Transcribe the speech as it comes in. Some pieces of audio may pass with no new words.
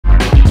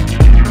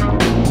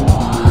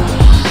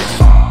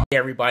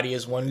Everybody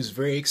is one who's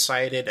very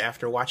excited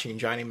after watching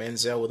Johnny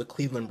Manziel with the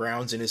Cleveland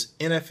Browns in his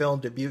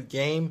NFL debut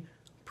game,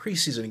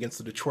 preseason against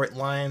the Detroit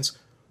Lions.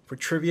 For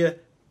trivia,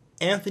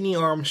 Anthony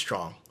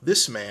Armstrong,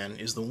 this man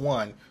is the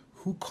one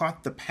who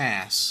caught the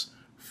pass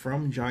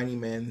from Johnny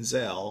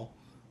Manziel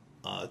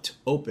to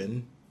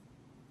open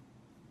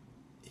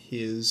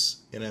his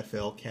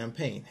NFL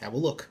campaign. Have a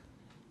look.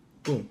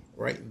 Boom,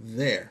 right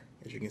there.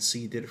 As you can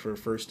see, he did it for a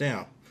first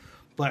down.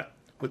 But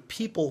what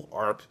people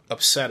are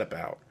upset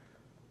about,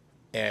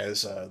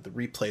 as the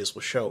replays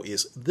will show,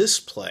 is this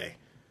play,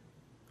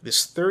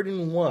 this 3rd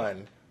and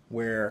 1,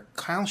 where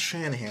Kyle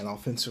Shanahan,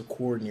 offensive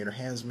coordinator,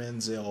 has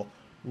Manziel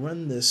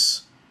run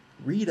this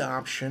read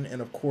option, and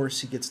of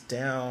course he gets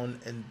down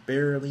and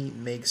barely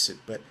makes it,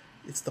 but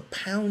it's the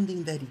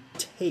pounding that he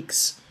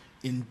takes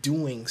in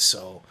doing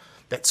so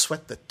that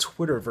swept the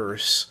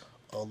Twitterverse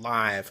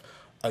alive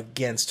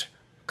against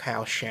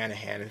Kyle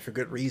Shanahan, and for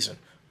good reason.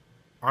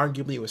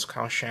 Arguably, it was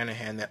Kyle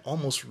Shanahan that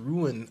almost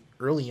ruined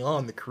early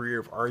on the career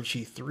of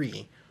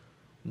RG3,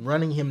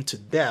 running him to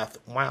death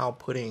while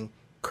putting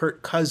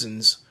Kirk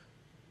Cousins,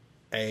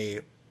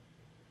 a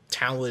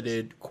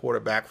talented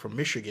quarterback from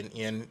Michigan,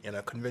 in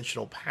a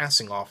conventional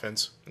passing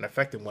offense, an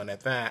effective one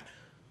at that.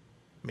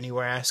 Many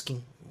were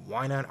asking,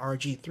 why not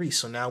RG3?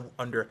 So now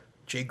under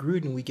Jay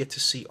Gruden, we get to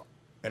see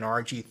an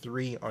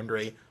RG3 under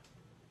a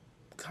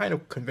kind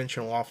of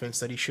conventional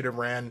offense that he should have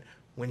ran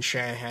when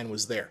Shanahan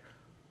was there.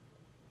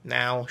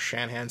 Now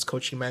Shanahan's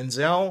coaching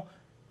Manziel,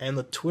 and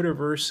the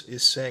Twitterverse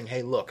is saying,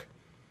 hey, look,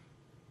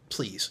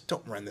 please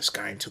don't run this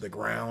guy into the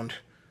ground.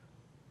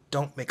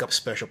 Don't make up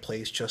special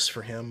plays just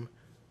for him.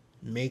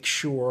 Make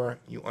sure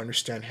you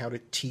understand how to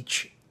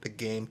teach the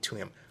game to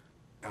him.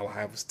 I'll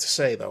have to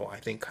say, though, I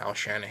think Kyle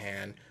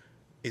Shanahan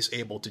is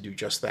able to do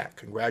just that.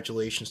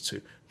 Congratulations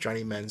to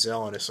Johnny Manziel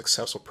on a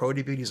successful pro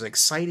debut. He's an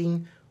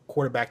exciting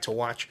quarterback to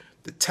watch.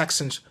 The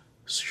Texans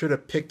should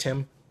have picked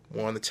him.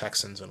 More on the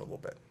Texans in a little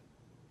bit.